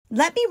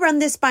Let me run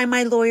this by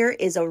my lawyer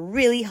is a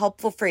really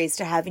helpful phrase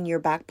to have in your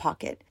back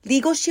pocket.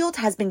 Legal Shield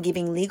has been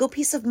giving legal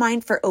peace of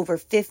mind for over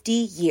 50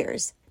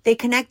 years. They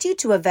connect you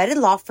to a vetted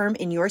law firm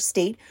in your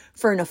state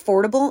for an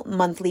affordable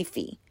monthly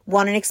fee.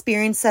 Want an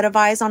experienced set of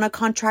eyes on a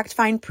contract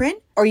fine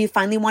print? Or you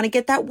finally want to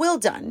get that will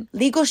done?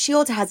 Legal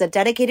Shield has a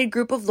dedicated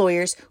group of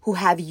lawyers who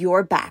have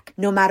your back,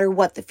 no matter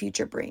what the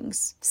future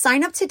brings.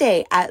 Sign up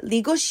today at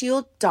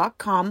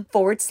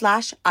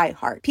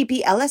LegalShield.com/iHeart.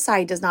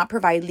 PPLSI does not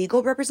provide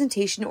legal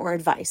representation or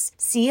advice.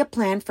 See a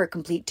plan for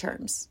complete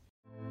terms.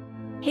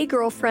 Hey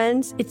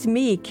girlfriends, it's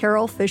me,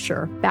 Carol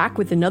Fisher, back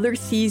with another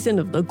season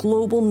of the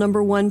global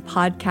 #1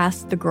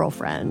 podcast, The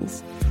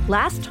Girlfriends.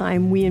 Last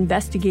time, we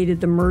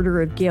investigated the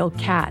murder of Gail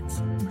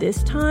Katz.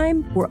 This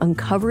time, we're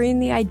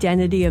uncovering the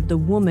identity of the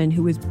woman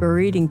who was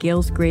buried in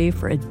Gail's grave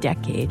for a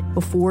decade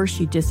before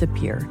she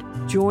disappeared.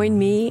 Join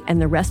me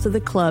and the rest of the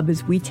club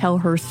as we tell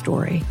her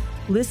story.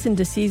 Listen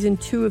to Season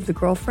 2 of The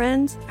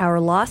Girlfriends, Our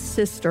Lost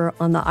Sister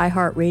on the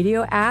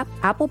iHeartRadio app,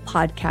 Apple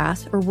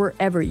Podcasts, or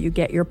wherever you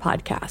get your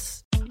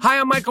podcasts. Hi,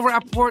 I'm Michael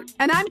Rappaport.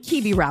 And I'm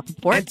Kibi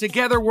Rappaport. And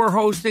together we're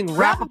hosting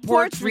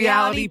Rappaport's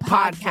Reality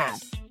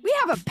Podcast. We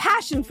have a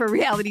passion for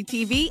reality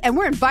TV, and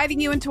we're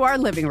inviting you into our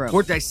living room.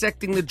 We're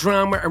dissecting the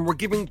drama, and we're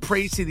giving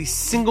praise to the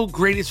single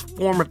greatest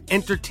form of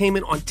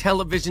entertainment on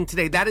television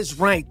today. That is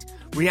right.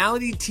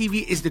 Reality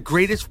TV is the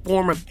greatest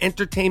form of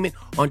entertainment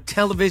on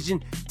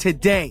television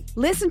today.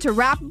 Listen to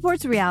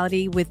Rappaport's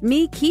Reality with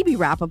me, Kibi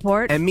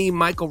Rappaport. And me,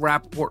 Michael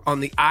Rappaport, on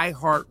the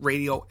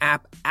iHeartRadio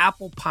app,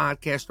 Apple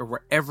Podcast, or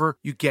wherever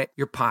you get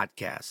your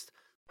podcast.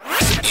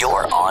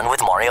 You're on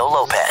with Mario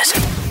Lopez.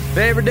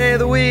 Favorite day of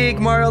the week,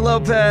 Mario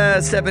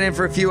Lopez stepping in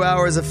for a few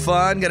hours of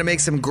fun. Going to make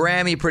some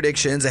Grammy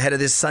predictions ahead of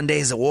this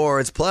Sunday's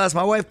awards. Plus,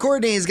 my wife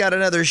Courtney's got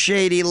another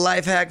shady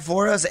life hack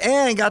for us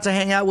and got to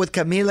hang out with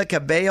Camila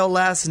Cabello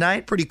last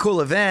night. Pretty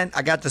cool event.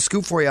 I got the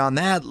scoop for you on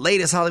that.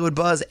 Latest Hollywood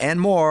buzz and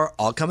more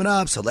all coming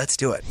up, so let's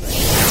do it.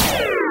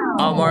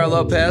 I'm Mario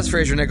Lopez.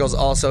 Fraser Nichols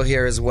also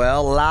here as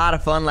well. A lot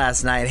of fun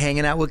last night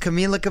hanging out with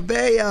Camila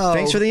Cabello.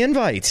 Thanks for the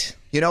invite.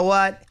 You know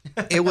what?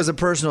 It was a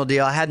personal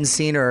deal. I hadn't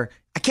seen her.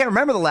 I can't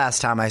remember the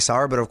last time I saw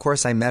her, but of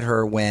course I met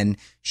her when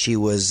she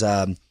was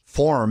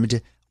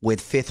formed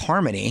with Fifth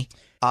Harmony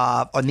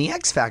on the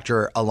X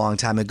Factor a long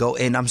time ago.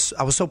 And I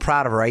was so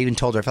proud of her. I even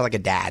told her I felt like a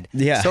dad.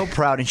 Yeah. So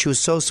proud. And she was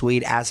so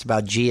sweet. Asked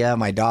about Gia,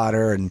 my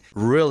daughter, and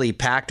really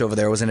packed over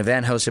there. It was an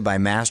event hosted by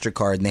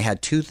MasterCard, and they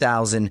had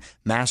 2,000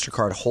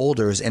 MasterCard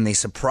holders, and they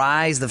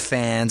surprised the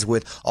fans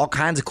with all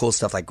kinds of cool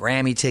stuff like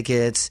Grammy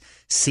tickets,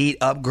 seat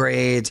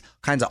upgrades,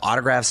 kinds of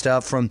autograph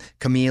stuff from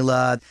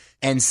Camila.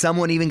 And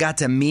someone even got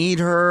to meet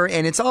her.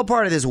 And it's all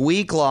part of this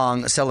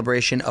week-long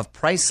celebration of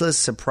priceless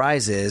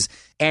surprises.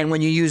 And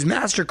when you use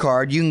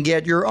MasterCard, you can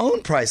get your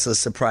own priceless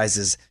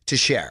surprises to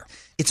share.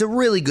 It's a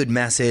really good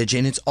message,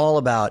 and it's all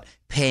about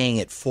paying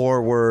it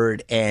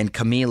forward. And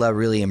Camila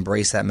really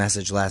embraced that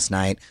message last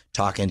night,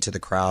 talking to the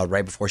crowd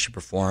right before she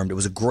performed. It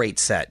was a great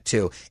set,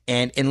 too.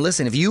 And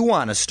listen, if you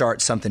want to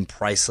start something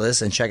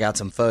priceless and check out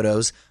some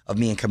photos of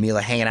me and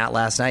Camila hanging out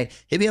last night,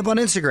 hit me up on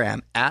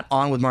Instagram at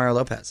On With Mario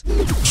Lopez.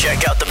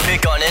 Check out the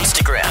pic on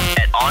Instagram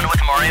at On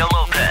With Mario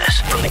Lopez.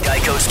 From the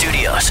Geico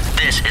Studios,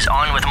 this is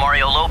On With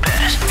Mario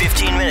Lopez.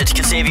 15 minutes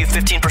can save you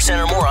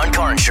 15% or more on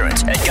car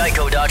insurance at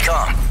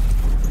geico.com.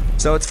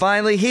 So it's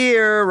finally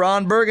here.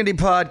 Ron Burgundy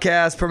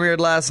podcast premiered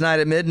last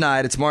night at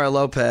midnight. It's Mario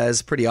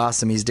Lopez. Pretty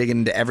awesome. He's digging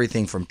into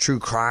everything from true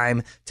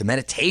crime to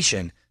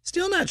meditation.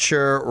 Still not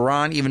sure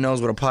Ron even knows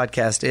what a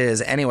podcast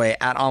is. Anyway,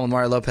 at On With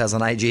Mario Lopez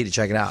on IG to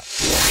check it out.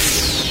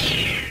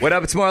 What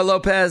up? It's Mario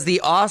Lopez. The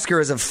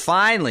Oscars have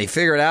finally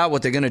figured out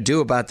what they're going to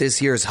do about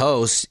this year's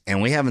host,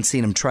 and we haven't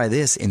seen them try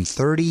this in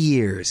 30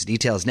 years.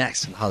 Details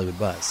next on Hollywood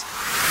Buzz.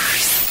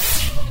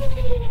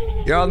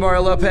 You're on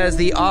Mario Lopez.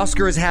 The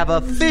Oscars have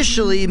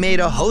officially made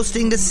a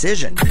hosting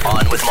decision.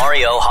 On with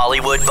Mario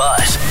Hollywood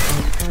Buzz.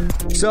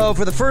 So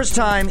for the first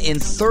time in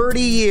 30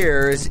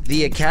 years,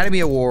 the Academy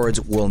Awards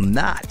will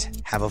not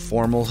have a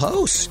formal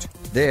host.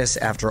 This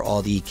after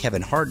all the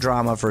Kevin Hart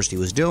drama. First he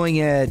was doing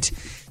it.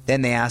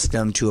 Then they asked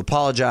him to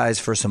apologize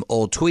for some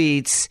old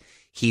tweets.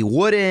 He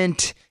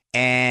wouldn't.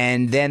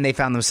 And then they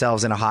found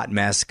themselves in a hot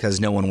mess because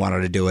no one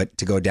wanted to do it,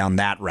 to go down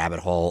that rabbit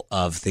hole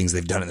of things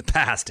they've done in the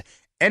past.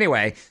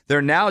 Anyway,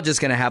 they're now just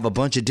going to have a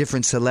bunch of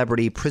different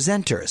celebrity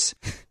presenters.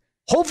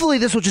 Hopefully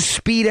this will just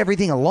speed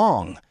everything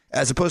along,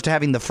 as opposed to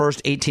having the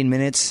first 18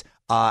 minutes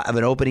of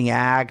an opening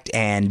act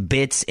and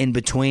bits in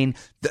between.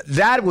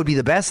 That would be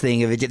the best thing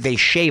if they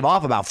shave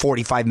off about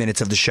 45 minutes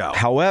of the show.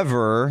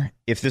 However,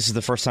 if this is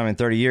the first time in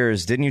 30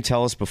 years, didn't you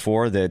tell us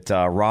before that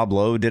Rob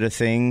Lowe did a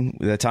thing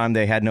the time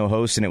they had no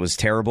host and it was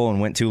terrible and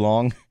went too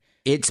long?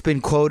 It's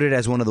been quoted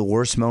as one of the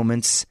worst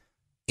moments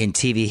in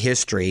TV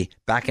history.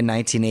 Back in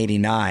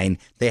 1989,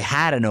 they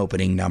had an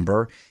opening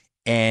number,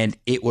 and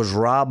it was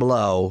Rob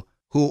Lowe,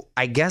 who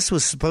I guess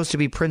was supposed to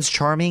be Prince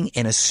Charming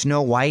in a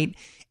Snow White,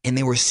 and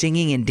they were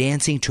singing and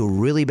dancing to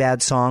really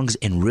bad songs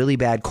and really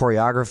bad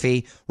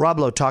choreography. Rob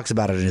Lowe talks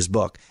about it in his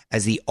book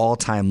as the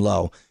all-time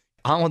low.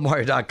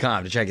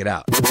 OnWithMario.com to check it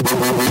out.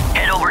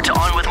 Head over to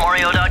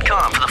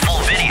OnWithMario.com for the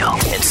full video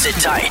and sit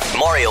tight.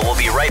 Mario will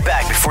be right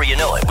back before you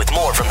know it with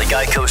more from the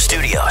Geico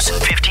Studios.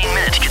 15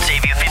 minutes could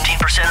save you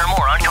 15% or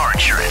more on car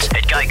insurance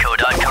at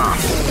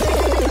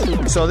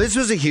Geico.com. So this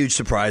was a huge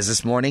surprise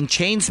this morning.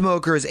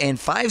 Chainsmokers and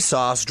Five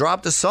Sauce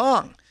dropped a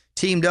song.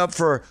 Teamed up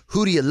for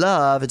Who Do You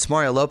Love? It's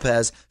Mario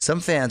Lopez. Some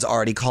fans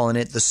already calling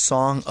it the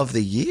song of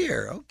the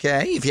year.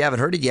 Okay, if you haven't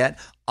heard it yet,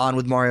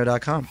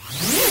 OnWithMario.com.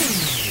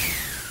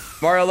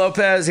 Mario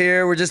Lopez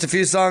here. We're just a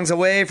few songs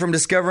away from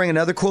discovering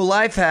another cool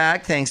life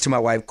hack. Thanks to my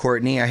wife,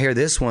 Courtney. I hear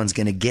this one's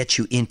going to get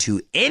you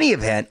into any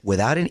event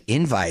without an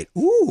invite.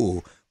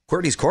 Ooh,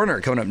 Courtney's Corner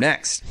coming up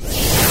next.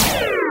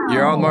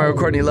 You're on Mario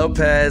Courtney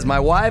Lopez. My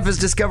wife has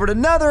discovered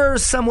another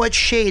somewhat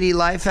shady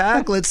life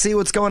hack. Let's see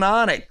what's going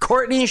on at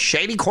Courtney's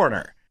Shady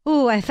Corner.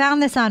 Ooh, I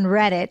found this on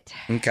Reddit.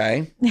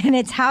 Okay. And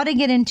it's how to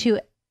get into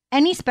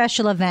any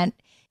special event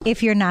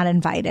if you're not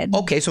invited.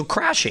 Okay, so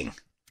crashing.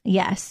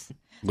 Yes.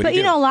 What But do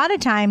you do? a lot of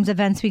times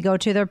events we go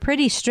to, they're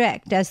pretty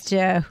strict as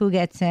to who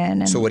gets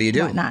in and So what do you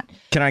do? whatnot.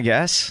 Can I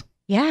guess?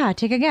 Yeah,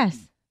 take a guess.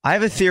 I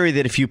have a theory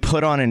that if you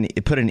put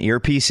an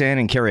earpiece in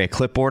and carry a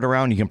clipboard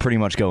around, you can pretty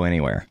much go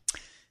anywhere.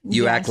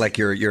 You Yes. act like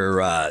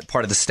you're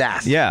part of the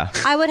staff. Yeah.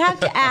 I would have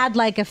to add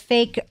like a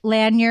fake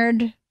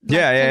lanyard.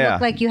 Yeah.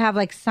 Look like you have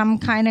like some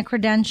kind of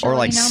credential. Or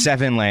like you know?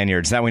 7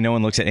 lanyards. That way no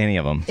one looks at any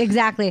of them.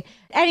 Exactly.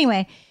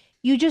 Anyway,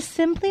 you just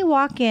simply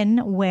walk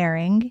in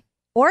wearing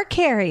or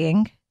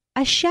carrying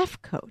a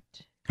chef coat.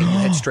 And you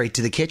head straight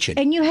to the kitchen.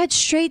 And you head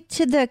straight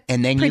to the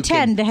And then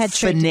pretend you to can head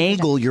straight to the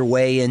finagle your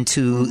way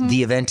into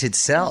the event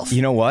itself.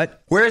 You know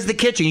what? Where's the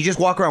kitchen? You just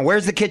walk around.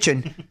 Where's the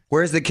kitchen?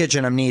 Where's the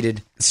kitchen? I'm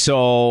needed.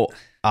 So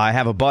I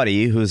have a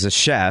buddy who's a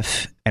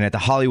chef, and at the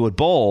Hollywood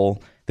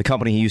Bowl, the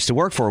company he used to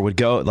work for would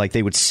go, like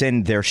they would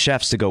send their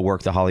chefs to go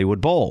work the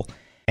Hollywood Bowl.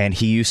 And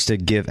he used to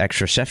give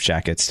extra chef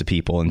jackets to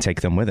people and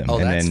take them with him. Oh,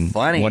 and that's then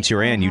funny. once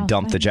you're in, you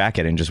dump the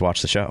jacket and just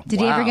watch the show.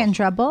 Did he ever get in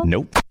trouble?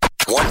 Nope.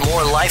 Want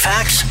more life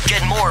hacks?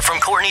 Get more from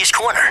Courtney's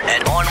Corner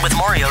at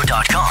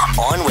OnWithMario.com.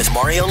 On with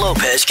Mario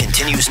Lopez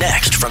continues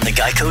next from the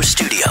Geico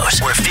Studios,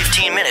 where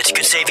 15 minutes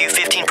could save you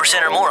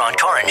 15% or more on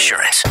car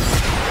insurance.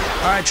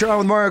 All right, you're on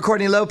with Mario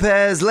Courtney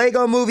Lopez.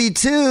 Lego Movie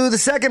 2, the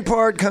second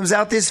part, comes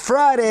out this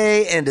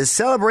Friday. And to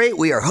celebrate,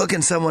 we are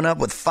hooking someone up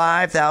with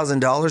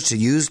 $5,000 to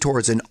use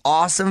towards an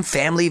awesome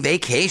family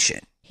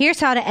vacation.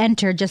 Here's how to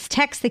enter. Just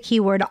text the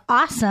keyword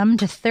awesome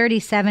to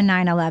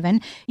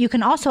 37911. You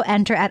can also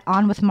enter at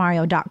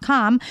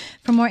onwithmario.com.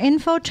 For more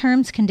info,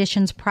 terms,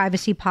 conditions,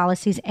 privacy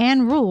policies,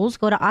 and rules,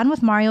 go to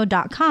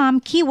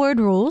onwithmario.com, keyword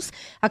rules.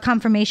 A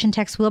confirmation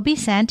text will be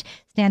sent.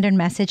 Standard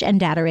message and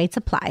data rates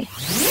apply.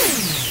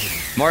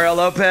 Mario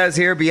Lopez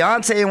here.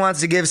 Beyonce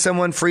wants to give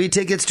someone free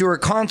tickets to her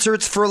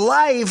concerts for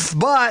life,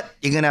 but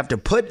you're going to have to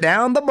put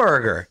down the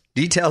burger.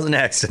 Details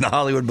next in the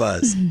Hollywood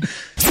Buzz.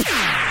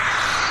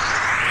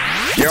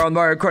 You're on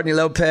Mario Courtney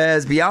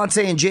Lopez.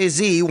 Beyonce and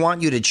Jay-Z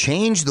want you to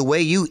change the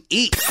way you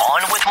eat.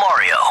 On with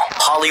Mario,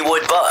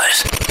 Hollywood Buzz.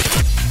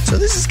 So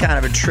this is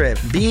kind of a trip.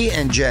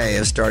 B&J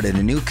have started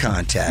a new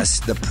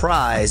contest. The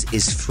prize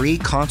is free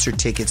concert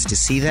tickets to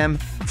see them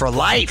for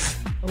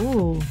life.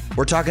 Ooh.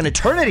 We're talking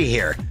eternity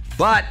here,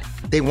 but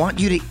they want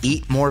you to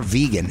eat more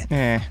vegan.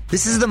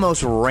 This is the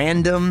most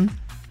random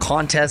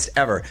contest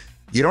ever.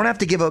 You don't have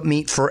to give up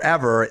meat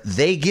forever.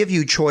 They give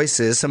you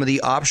choices. Some of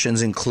the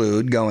options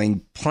include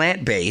going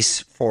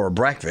plant-based for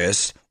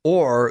breakfast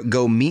or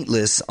go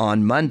meatless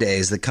on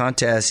Mondays. The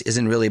contest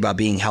isn't really about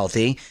being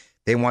healthy.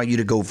 They want you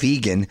to go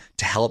vegan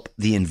to help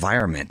the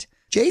environment.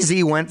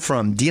 Jay-Z went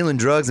from dealing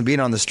drugs and being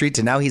on the street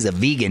to now he's a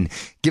vegan,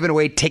 giving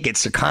away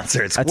tickets to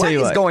concerts. What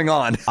is going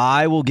on?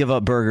 I will give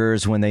up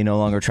burgers when they no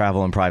longer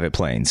travel in private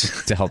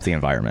planes to help the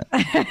environment.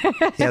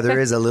 Yeah, there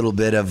is a little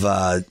bit of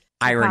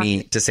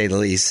irony, to say the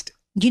least.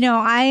 You know,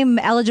 I'm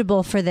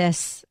eligible for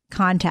this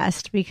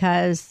contest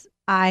because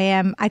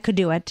I could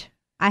do it.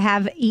 I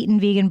have eaten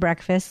vegan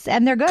breakfasts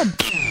and they're good.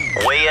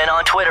 Weigh in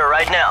on Twitter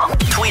right now.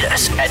 Tweet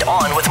us at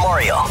On With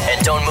Mario.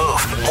 And don't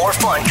move. More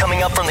fun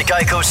coming up from the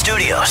Geico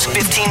Studios.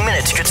 15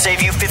 minutes could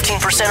save you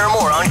 15% or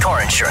more on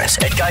car insurance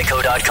at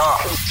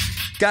Geico.com.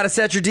 Got to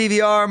set your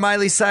DVR.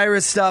 Miley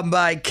Cyrus stopping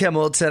by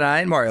Kimmel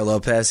tonight. Mario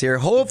Lopez here.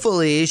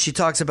 Hopefully, she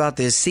talks about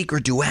this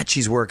secret duet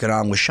she's working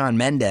on with Shawn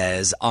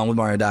Mendes on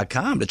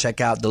WithMario.com to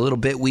check out the little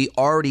bit we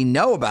already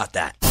know about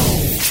that.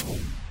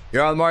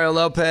 You're on Mario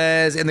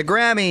Lopez, and the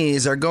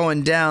Grammys are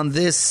going down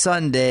this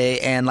Sunday.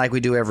 And like we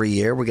do every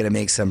year, we're going to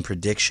make some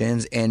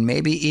predictions and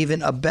maybe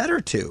even a bet or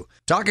two.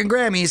 Talking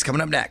Grammys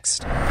coming up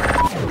next.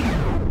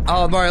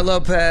 Oh, Mario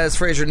Lopez,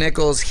 Fraser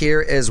Nichols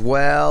here as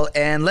well.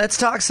 And let's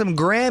talk some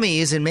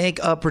Grammys and make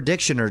a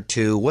prediction or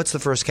two. What's the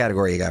first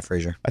category you got,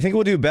 Fraser? I think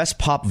we'll do Best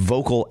Pop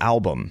Vocal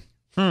Album.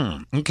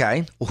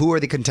 Okay. Well, who are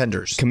the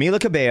contenders? Camila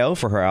Cabello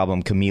for her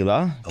album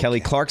Camila. Okay. Kelly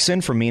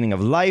Clarkson for Meaning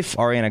of Life.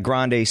 Ariana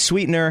Grande,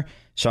 Sweetener.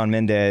 Shawn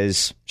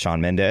Mendes,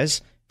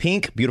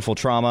 Pink, Beautiful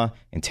Trauma,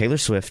 and Taylor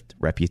Swift,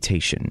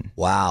 Reputation.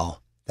 Wow.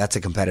 That's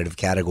a competitive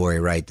category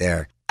right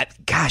there.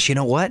 Gosh, you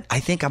know what? I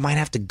think I might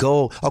have to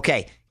go.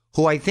 Okay.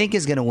 Who I think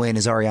is going to win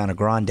is Ariana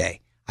Grande.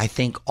 I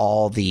think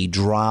all the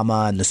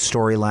drama and the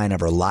storyline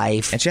of her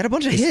life. And she had a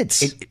bunch of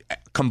hits.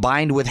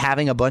 Combined with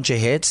having a bunch of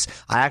hits,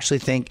 I actually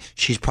think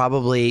she's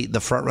probably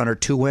the front runner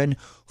to win.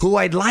 Who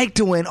I'd like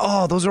to win.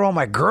 Oh, those are all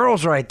my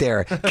girls right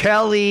there.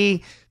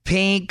 Kelly,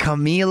 Pink,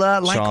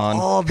 Camila, like Shawn.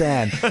 all of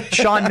them.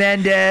 Shawn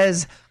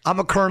Mendes. I'm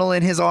a colonel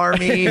in his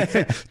army.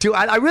 Dude,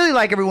 I really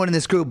like everyone in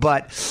this group,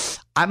 but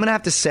I'm going to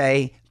have to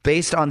say,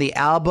 based on the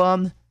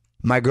album,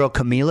 my girl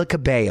Camila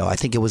Cabello, I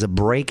think it was a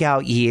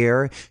breakout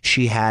year.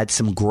 She had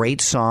some great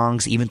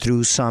songs, even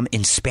threw some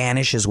in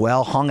Spanish as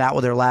well. Hung out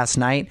with her last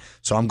night,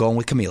 so I'm going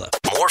with Camila.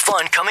 More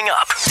fun coming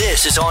up.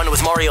 This is On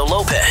with Mario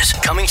Lopez,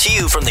 coming to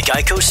you from the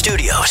Geico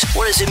Studios.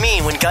 What does it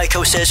mean when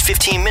Geico says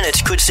 15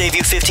 minutes could save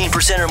you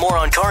 15% or more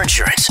on car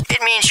insurance?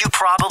 It means you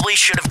probably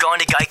should have gone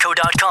to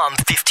geico.com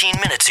 15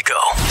 minutes ago.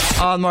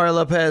 On Mario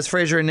Lopez,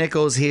 Fraser and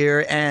Nichols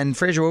here. And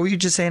Fraser, what were you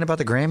just saying about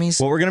the Grammys?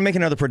 Well, we're going to make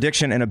another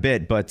prediction in a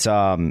bit, but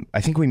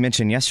I think we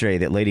mentioned yesterday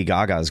that Lady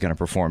Gaga is going to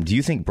perform. Do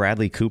you think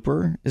Bradley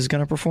Cooper is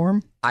going to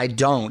perform? I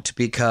don't,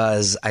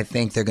 because I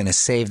think they're going to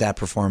save that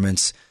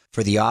performance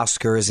for the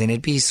Oscars, and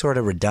it'd be sort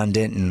of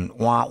redundant and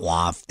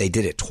wah-wah if they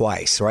did it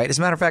twice, right? As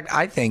a matter of fact,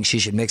 I think she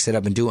should mix it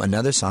up and do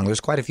another song.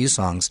 There's quite a few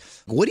songs.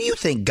 What do you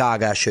think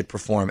Gaga should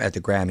perform at the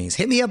Grammys?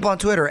 Hit me up on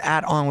Twitter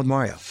at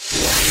OnWithMario.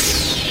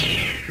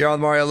 You're on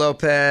Mario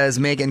Lopez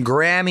making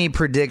Grammy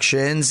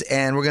predictions,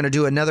 and we're going to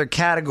do another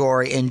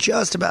category in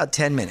just about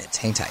 10 minutes.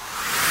 Hang tight.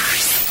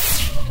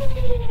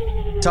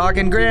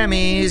 Talking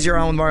Grammys, you're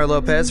on with Mario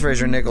Lopez.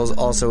 Fraser Nichols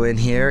also in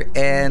here.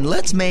 And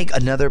let's make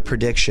another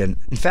prediction.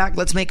 In fact,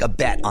 let's make a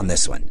bet on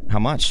this one. How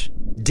much?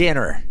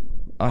 Dinner.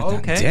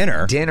 Okay.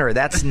 Dinner? Dinner.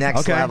 That's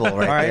next level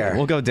right All right, there.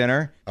 we'll go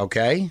dinner.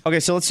 Okay. Okay,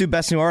 so let's do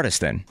Best New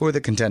Artist then. Who are the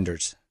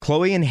contenders?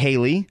 Chloe and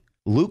Haley,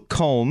 Luke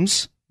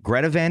Combs,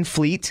 Greta Van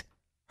Fleet,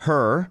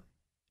 Her,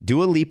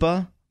 Dua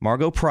Lipa,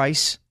 Margot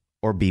Price,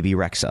 or BB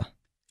Rexa.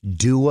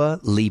 Dua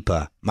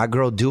Lipa. My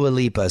girl Dua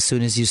Lipa, as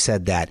soon as you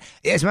said that.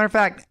 As a matter of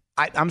fact,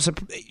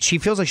 she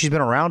feels like she's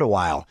been around a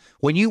while.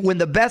 When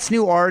the best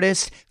new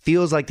artist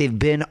feels like they've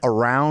been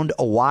around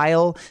a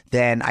while,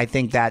 then I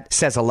think that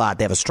says a lot.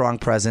 They have a strong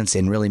presence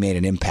and really made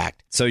an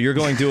impact. So you're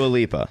going Dua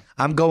Lipa.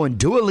 I'm going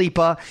Dua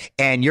Lipa,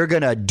 and you're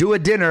going to do a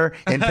dinner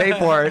and pay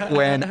for it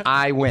when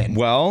I win.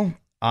 Well,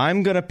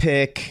 I'm going to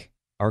pick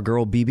our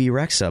girl BB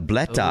Rexa,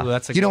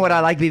 Bleta. You know what?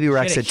 I like BB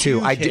Rexa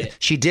too.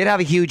 She did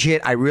have a huge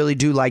hit. I really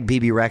do like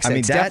BB Rexa. I mean,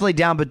 it's definitely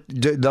down, but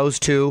those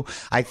two.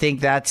 I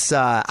think that's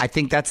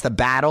the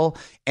battle.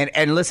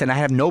 And listen, I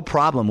have no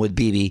problem with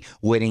BB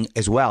winning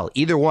as well.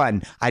 Either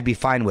one, I'd be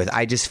fine with.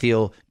 I just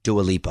feel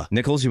Dua Lipa.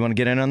 Nichols, you want to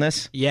get in on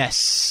this?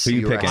 Yes. Who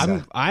you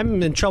picking?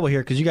 I'm in trouble here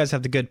because you guys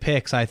have the good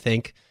picks. I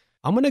think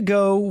I'm going to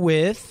go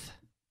with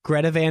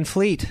Greta Van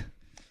Fleet.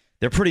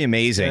 They're pretty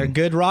amazing. They're a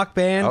good rock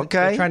band. Okay.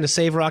 They're trying to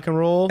save rock and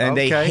roll. And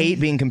they hate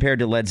being compared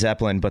to Led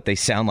Zeppelin, but they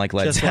sound like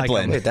Led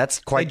Zeppelin. Wait, that's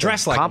quite a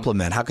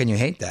compliment. How can you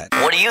hate that?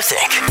 What do you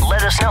think?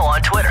 Let us know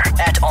on Twitter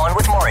at On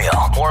With Mario.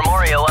 More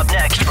Mario up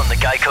next from the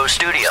Geico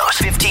Studios.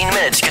 15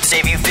 minutes could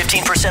save you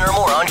 15% or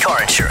more on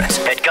car insurance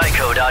at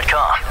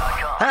geico.com.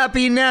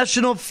 Happy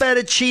National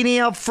Fettuccine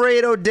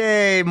Alfredo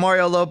Day.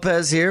 Mario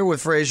Lopez here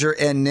with Fraser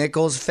and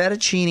Nichols.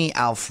 Fettuccine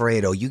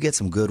Alfredo. You get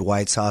some good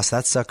white sauce.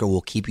 That sucker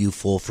will keep you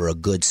full for a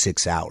good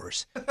 6 hours.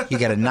 You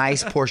get a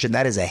nice portion.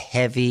 That is a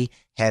heavy,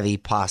 heavy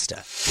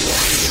pasta.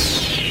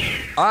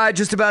 All right,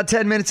 just about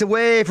 10 minutes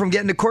away from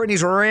getting to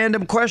Courtney's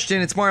random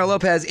question. It's Mario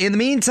Lopez. In the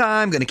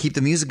meantime, going to keep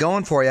the music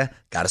going for you.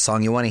 Got a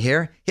song you want to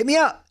hear? Hit me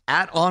up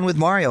at On With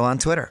Mario on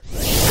Twitter.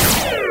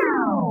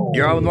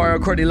 You're on with Mario,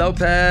 Courtney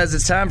Lopez.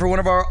 It's time for one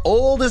of our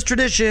oldest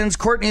traditions,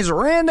 Courtney's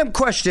random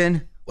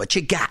question. What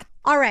you got?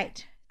 All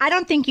right. I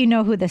don't think you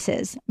know who this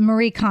is.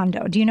 Marie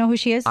Kondo. Do you know who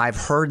she is? I've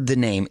heard the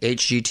name.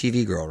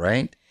 HGTV girl,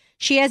 right?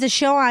 She has a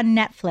show on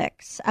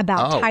Netflix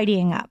about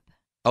tidying up.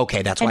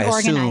 Okay, that's why I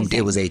assumed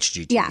it was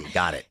HGTV. Yeah.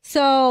 Got it.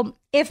 So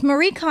if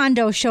Marie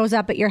Kondo shows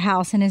up at your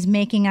house and is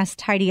making us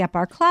tidy up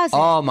our closet.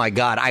 Oh, my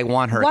God. I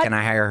want her. Can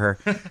I hire her?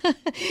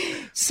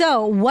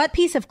 So what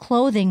piece of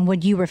clothing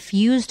would you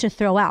refuse to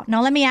throw out?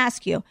 Now, let me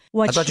ask you.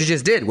 I thought you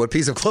just did. What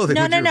piece of clothing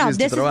would you refuse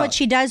to throw out? This is what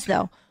she does,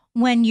 though.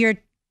 When you're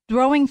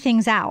throwing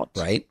things out,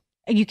 right?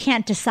 You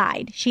can't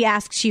decide. She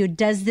asks you,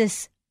 does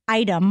this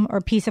item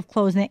or piece of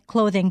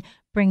clothing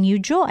bring you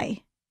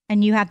joy?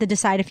 And you have to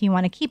decide if you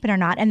want to keep it or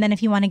not. And then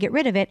if you want to get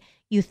rid of it,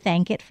 you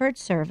thank it for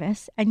its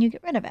service and you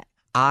get rid of it.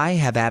 I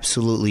have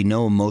absolutely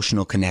no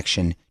emotional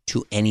connection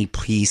to any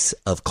piece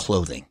of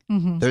clothing.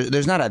 Mm-hmm.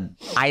 There's not an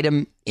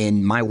item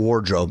in my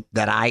wardrobe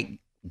that I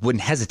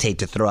wouldn't hesitate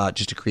to throw out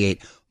just to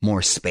create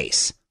more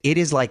space. It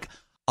is like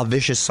a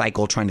vicious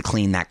cycle trying to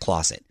clean that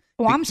closet.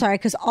 Well, I'm sorry,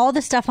 because all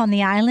the stuff on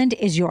the island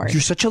is yours.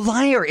 You're such a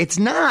liar. It's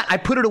not. I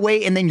put it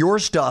away and then your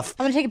stuff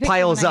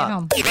piles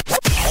up.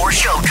 More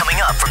show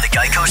coming up from the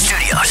Geico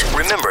Studios.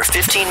 Remember,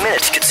 15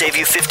 minutes could save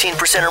you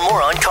 15% or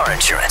more on car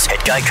insurance at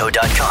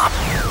geico.com.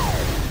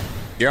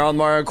 You're on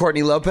Mario and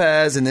Courtney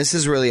Lopez, and this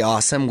is really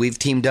awesome. We've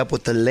teamed up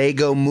with the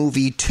Lego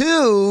Movie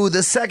 2,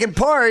 the second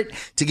part,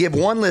 to give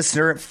one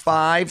listener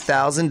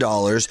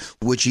 $5,000,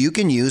 which you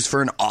can use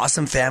for an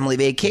awesome family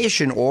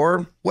vacation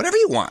or whatever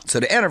you want. So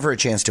to enter for a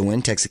chance to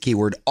win, text the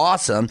keyword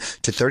awesome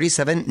to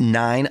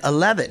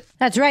 37911.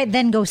 That's right.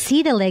 Then go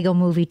see the Lego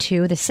Movie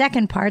 2, the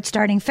second part,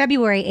 starting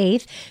February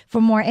 8th.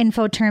 For more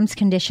info, terms,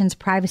 conditions,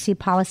 privacy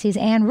policies,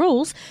 and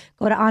rules,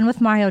 go to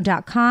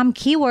onwithmario.com,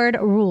 keyword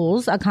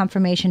rules. A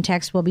confirmation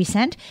text will be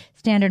sent.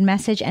 Standard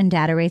message and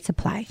data rates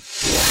apply.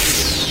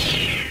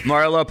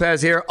 Mario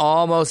Lopez here.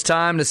 Almost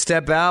time to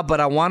step out,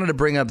 but I wanted to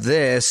bring up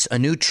this. A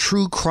new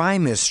true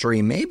crime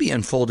mystery may be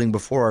unfolding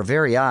before our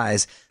very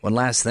eyes. One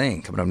last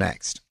thing coming up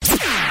next.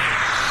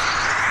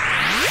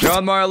 You're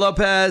on Mario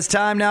Lopez.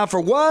 Time now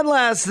for one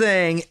last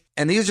thing.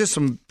 And these are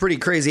some pretty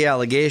crazy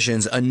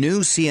allegations. A new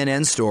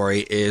CNN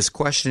story is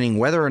questioning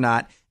whether or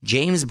not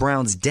James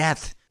Brown's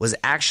death was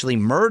actually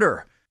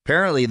murder.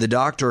 Apparently, the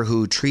doctor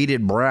who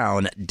treated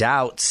Brown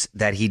doubts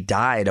that he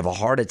died of a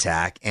heart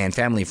attack, and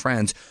family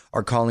friends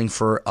are calling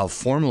for a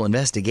formal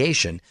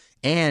investigation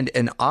and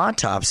an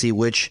autopsy,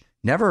 which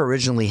never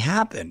originally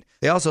happened.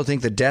 They also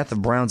think the death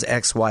of Brown's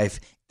ex-wife,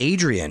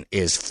 Adrienne,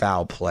 is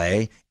foul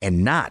play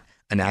and not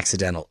an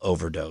accidental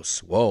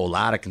overdose. Whoa, a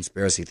lot of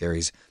conspiracy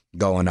theories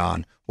going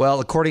on. Well,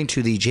 according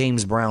to the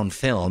James Brown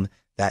film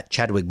that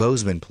Chadwick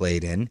Boseman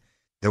played in,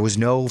 there was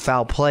no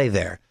foul play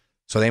there.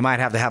 So they might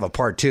have to have a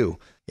part 2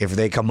 if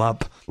they come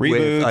up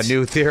with a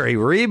new theory.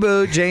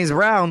 Reboot James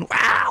Brown.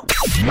 Wow.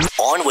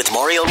 On with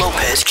Mario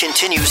Lopez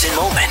continues in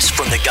moments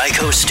from the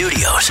Geico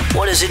Studios.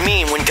 What does it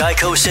mean when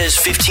Geico says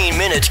 15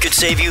 minutes could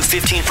save you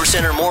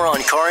 15% or more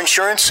on car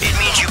insurance? It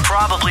means you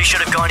probably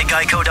should have gone to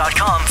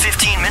geico.com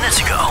 15 minutes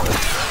ago.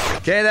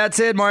 Okay, that's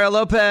it. Mario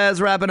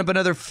Lopez wrapping up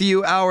another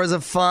few hours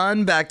of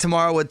fun. Back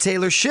tomorrow with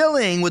Taylor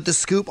Schilling with the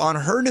scoop on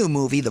her new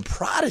movie, The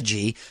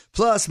Prodigy,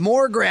 plus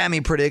more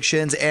Grammy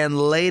predictions and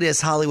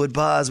latest Hollywood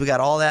buzz. We got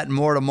all that and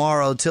more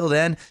tomorrow. Till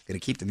then, gonna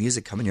keep the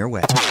music coming your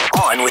way.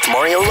 On with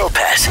Mario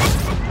Lopez.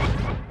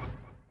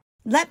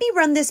 Let me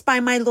run this by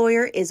my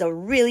lawyer is a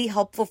really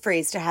helpful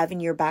phrase to have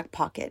in your back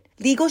pocket.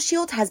 Legal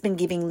Shield has been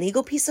giving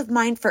legal peace of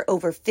mind for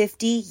over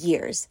 50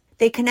 years.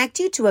 They connect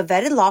you to a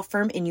vetted law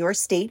firm in your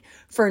state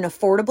for an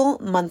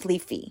affordable monthly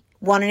fee.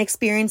 Want an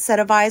experienced set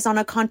of eyes on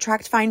a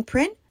contract fine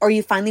print? Or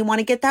you finally want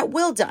to get that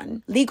will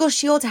done? Legal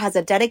Shield has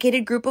a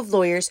dedicated group of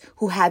lawyers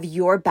who have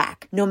your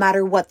back, no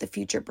matter what the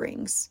future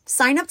brings.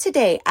 Sign up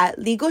today at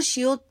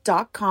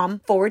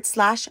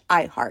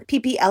LegalShield.com/iHeart.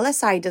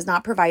 PPLSI does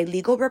not provide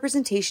legal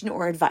representation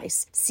or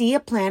advice. See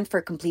a plan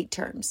for complete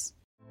terms.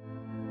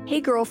 Hey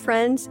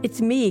girlfriends,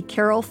 it's me,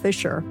 Carol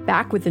Fisher,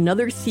 back with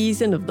another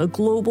season of the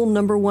global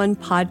 #1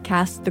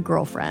 podcast, The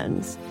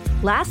Girlfriends.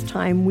 Last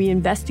time, we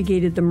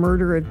investigated the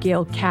murder of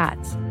Gail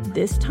Katz.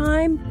 This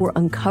time, we're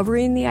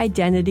uncovering the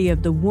identity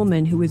of the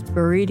woman who was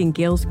buried in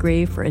Gail's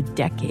grave for a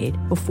decade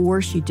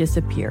before she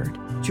disappeared.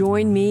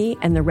 Join me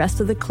and the rest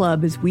of the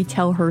club as we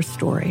tell her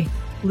story.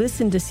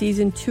 Listen to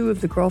Season 2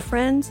 of The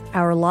Girlfriends,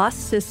 Our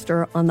Lost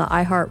Sister on the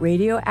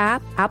iHeartRadio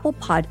app, Apple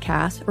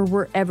Podcasts, or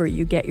wherever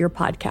you get your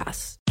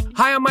podcasts.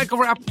 Hi, I'm Michael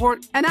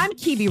Rappaport. And I'm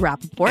Kibi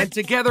Rappaport. And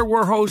together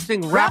we're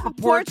hosting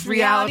Rappaport's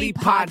Reality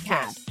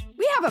Podcast.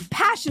 We have a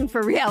passion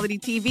for reality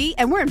TV,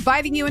 and we're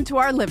inviting you into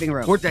our living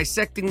room. We're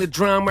dissecting the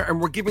drama,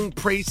 and we're giving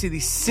praise to the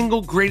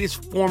single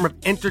greatest form of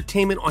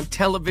entertainment on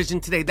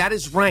television today. That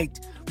is right.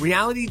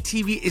 Reality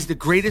TV is the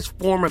greatest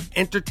form of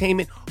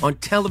entertainment on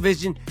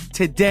television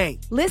today.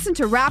 Listen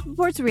to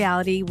Rappaport's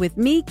Reality with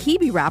me,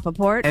 Kibi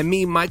Rappaport. And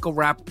me, Michael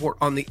Rappaport,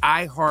 on the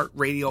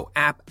iHeartRadio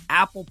app,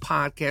 Apple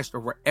Podcast, or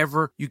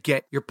wherever you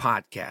get your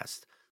podcast.